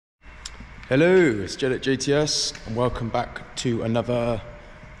Hello, it's Jed at JTS and welcome back to another,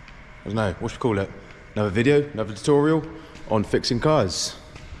 I don't know, what should we call it? Another video, another tutorial on fixing cars.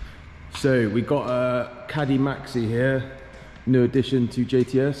 So we got a Caddy Maxi here, new addition to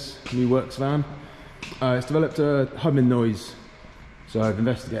JTS, new works van. It's developed a humming noise. So I've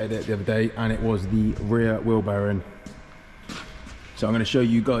investigated it the other day and it was the rear wheel bearing. So I'm going to show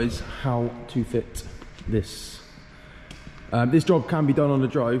you guys how to fit this. This job can be done on the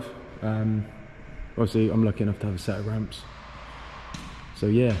drive. Obviously I'm lucky enough to have a set of ramps. So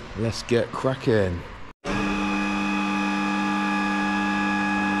yeah, let's get cracking.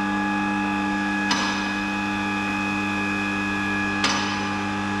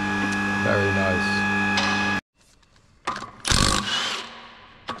 Very nice.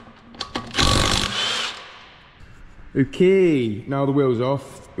 Okay, now the wheel's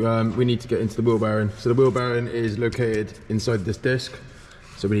off, we need to get into the wheel bearing. So the wheel bearing is located inside this disc.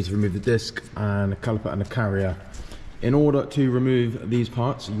 So we need to remove the disc and a caliper and a carrier. In order to remove these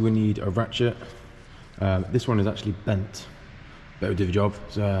parts, you will need a ratchet. This one is actually bent, but it'll do the job.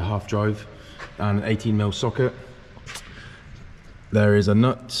 It's a half drive and an 18mm socket. There is a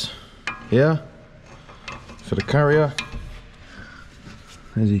nut here for the carrier,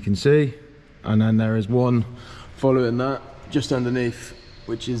 as you can see. And then there is one following that just underneath,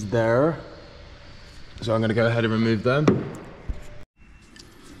 which is there. So I'm gonna go ahead and remove them.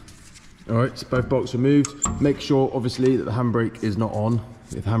 All right, so both bolts removed. Make sure, obviously, that the handbrake is not on.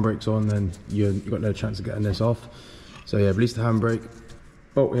 If the handbrake's on, then you've got no chance of getting this off. So yeah, release the handbrake.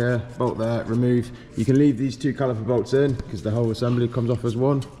 Bolt here, bolt there, remove. You can leave these two caliper bolts in because the whole assembly comes off as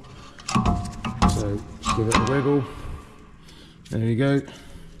one. So just give it a wiggle. There you go.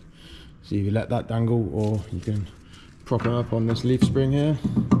 So you let that dangle, or you can prop it up on this leaf spring here.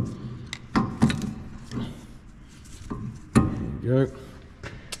 There you go.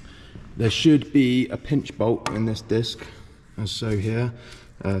 There should be a pinch bolt in this disc, as so here.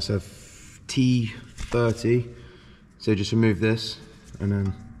 So T30. So just remove this, and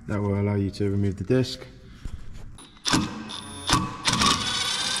then that will allow you to remove the disc.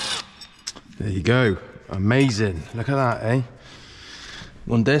 There you go. Amazing. Look at that, eh?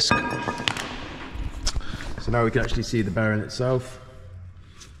 One disc. So now we can actually see the bearing itself.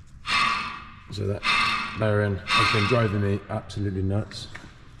 So that bearing has been driving me absolutely nuts.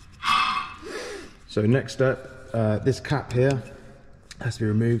 So next step, this cap here has to be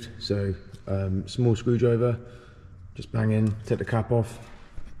removed. So small screwdriver, just bang in, take the cap off.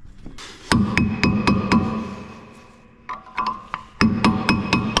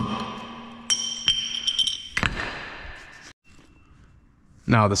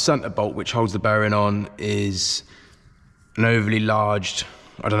 Now the center bolt which holds the bearing on is an overly large,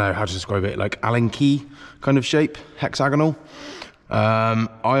 I don't know how to describe it, like Allen key kind of shape, hexagonal.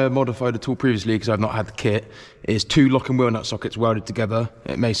 I have modified the tool previously because I've not had the kit. It's two lock and wheel nut sockets welded together.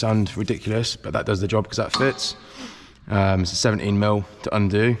 It may sound ridiculous, but that does the job because that fits. It's a 17mm to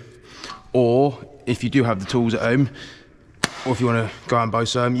undo. Or if you do have the tools at home, or if you want to go out and buy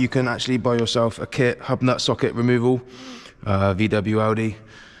some, you can actually buy yourself a kit, hub nut socket removal, VW.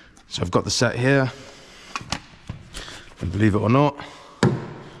 So I've got the set here. And believe it or not,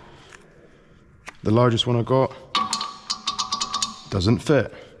 the largest one I got doesn't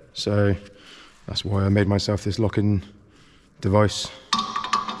fit, so that's why I made myself this locking device.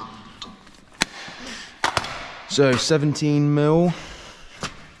 So 17mm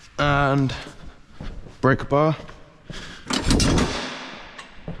and breaker bar. There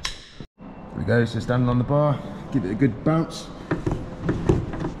we go. So standing on the bar, give it a good bounce.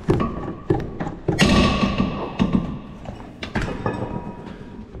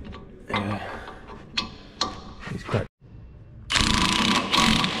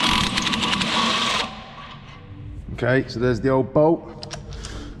 Okay, so there's the old bolt,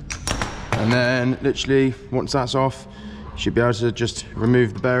 and then literally once that's off, you should be able to just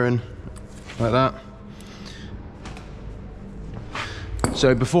remove the bearing like that.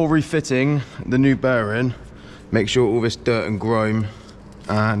 So before refitting the new bearing, make sure all this dirt and grime,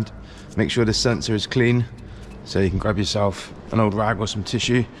 and make sure the sensor is clean. So you can grab yourself an old rag or some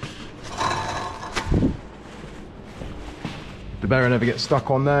tissue. The bearing never gets stuck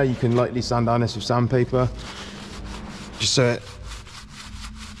on there, you can lightly sand down this with sandpaper, just so it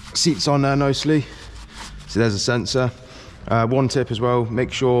seats on there nicely. So there's a sensor. One tip as well,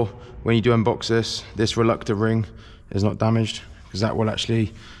 make sure when you do unbox this reluctor ring is not damaged, because that will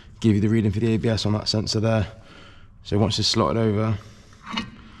actually give you the reading for the ABS on that sensor there. So once it's slotted over,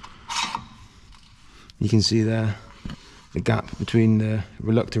 you can see there the gap between the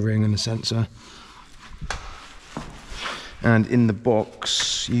reluctor ring and the sensor. And in the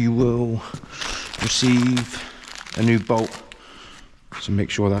box, you will receive a new bolt. So make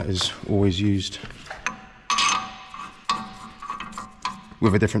sure that is always used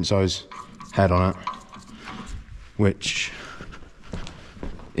with a different size head on it, which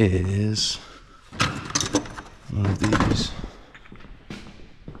is one of these.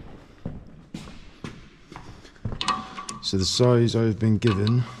 So the size I've been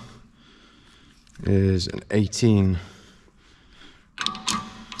given is an 18.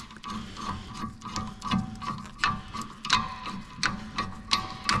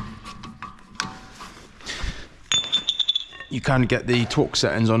 You can get the torque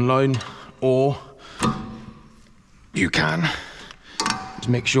settings online, or you can just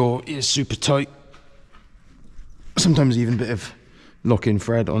make sure it's super tight. Sometimes even a bit of lock-in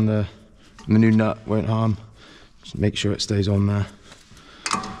thread on the new nut won't harm. Just make sure it stays on there.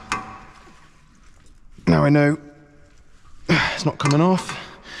 Now I know it's not coming off,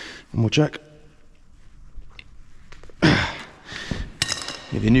 and we'll check. You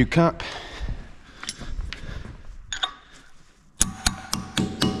have your new cap.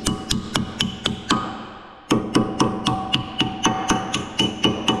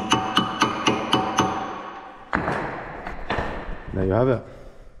 There you have it.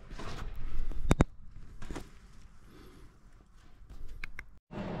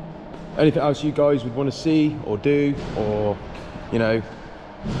 Anything else you guys would want to see or do, or you know,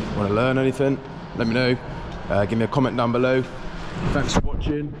 want to learn anything, let me know. Give me a comment down below. Thanks for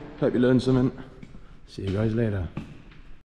watching. Hope you learned something. See you guys later.